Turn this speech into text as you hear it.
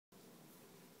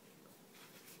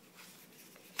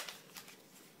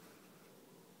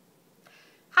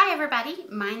everybody,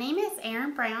 my name is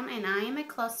Erin Brown and I am a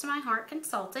Close to My Heart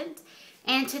consultant,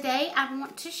 and today I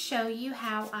want to show you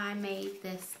how I made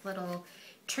this little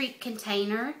treat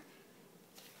container.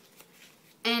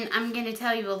 And I'm going to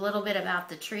tell you a little bit about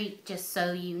the treat just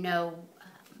so you know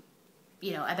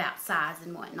about size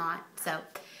and whatnot. So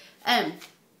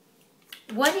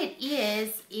what it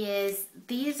is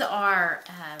these are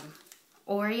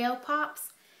Oreo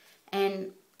Pops,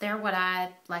 and they're what I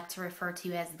like to refer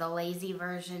to as the lazy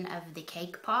version of the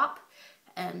cake pop.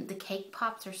 The cake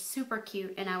pops are super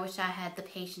cute, and I wish I had the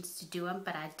patience to do them,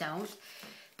 but I don't.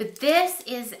 But this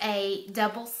is a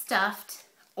double stuffed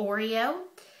Oreo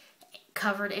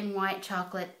covered in white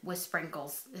chocolate with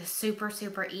sprinkles. It's super,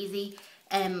 super easy.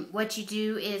 What you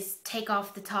do is take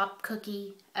off the top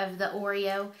cookie of the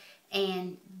Oreo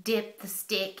and dip the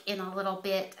stick in a little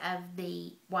bit of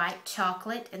the white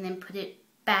chocolate, and then put it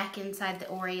back inside the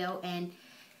Oreo and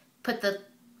put the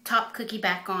top cookie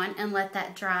back on and let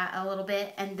that dry a little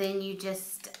bit, and then you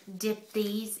just dip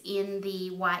these in the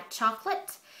white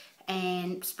chocolate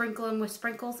and sprinkle them with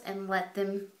sprinkles and let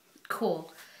them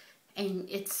cool. And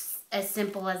it's as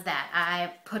simple as that.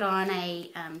 I put on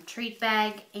a treat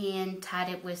bag and tied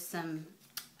it with some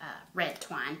red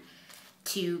twine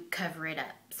to cover it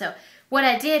up. So what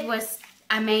I did was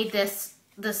I made this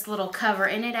little cover,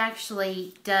 and it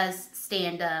actually does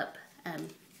stand up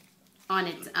on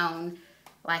its own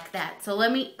like that. So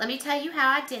let me tell you how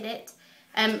I did it.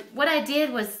 What I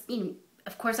did was,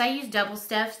 of course I used double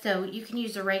stuff, so you can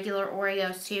use the regular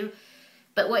Oreos too.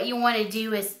 But what you want to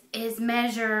do is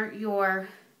measure your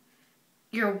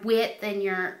width and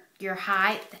your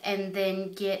height, and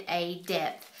then get a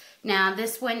depth. Now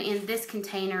this one in this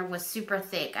container was super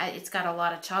thick. It's got a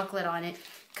lot of chocolate on it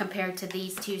compared to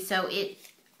these two, so it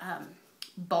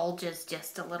bulges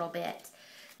just a little bit.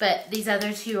 But these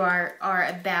other two are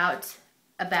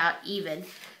about even.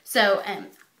 So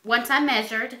once I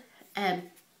measured,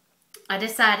 I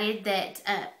decided that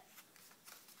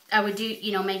I would do,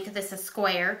 make this a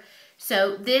square.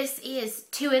 So this is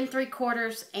 2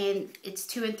 3/4, and it's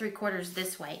 2 3/4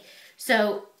 this way.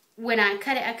 So when I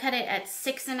cut it at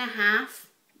 6.5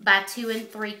 by 2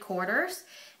 3/4,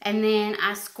 and then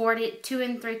I scored it 2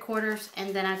 3/4,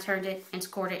 and then I turned it and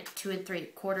scored it 2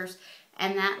 3/4,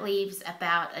 and that leaves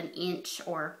about 1 inch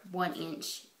or 1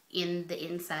 inch in the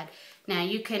inside. Now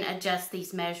you can adjust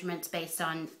these measurements based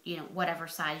on whatever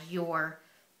size your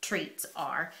treats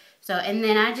are. So, and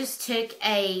then I just took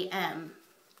a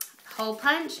hole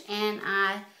punch, and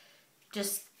I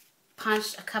just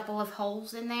punched a couple of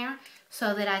holes in there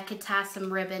so that I could tie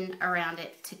some ribbon around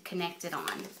it to connect it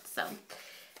on. So,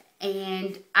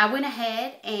 and I went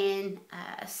ahead and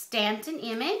stamped an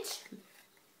image,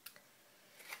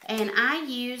 and I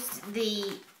used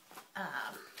the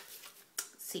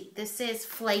this is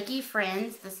Flakey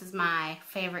Friends. This is my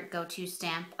favorite go-to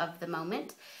stamp of the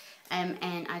moment.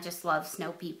 And I just love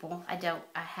snow people. I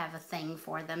have a thing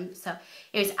for them. So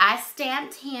anyways, I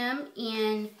stamped him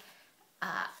in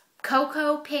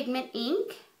cocoa pigment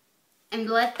ink and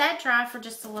let that dry for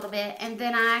just a little bit. And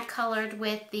then I colored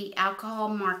with the alcohol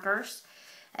markers.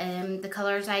 The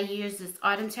colors I used is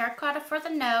Autumn Terracotta for the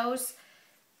nose,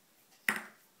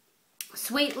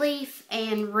 Sweet Leaf,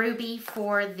 and Ruby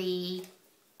for the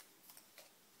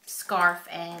scarf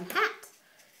and hat.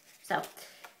 So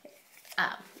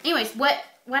anyways, what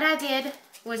I did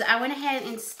was I went ahead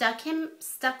and stuck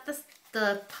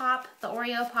the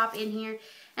Oreo Pop in here,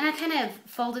 and I kind of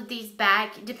folded these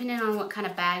back. Depending on what kind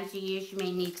of bags you use, you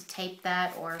may need to tape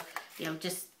that, or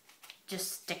just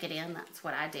stick it in. That's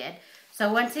what I did.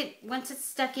 So once it's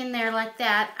stuck in there like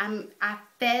that, I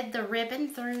fed the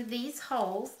ribbon through these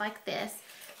holes like this,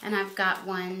 and I've got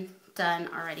one done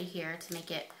already here to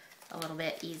make it a little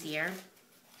bit easier,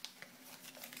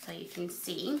 so you can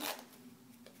see.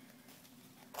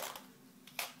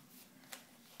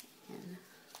 And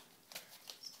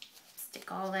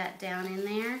stick all that down in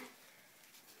there.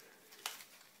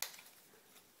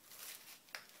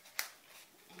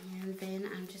 And then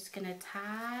I'm just going to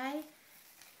tie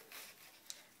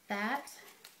that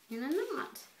in a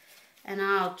knot. And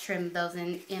I'll trim those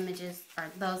images, or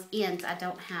those ends. I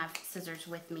don't have scissors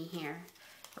with me here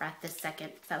right this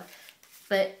second. So,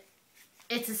 but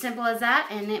it's as simple as that,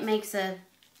 and it makes a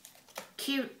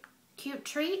cute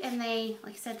treat, and they,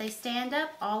 like I said, they stand up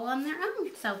all on their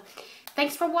own. So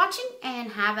thanks for watching,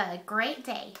 and have a great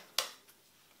day.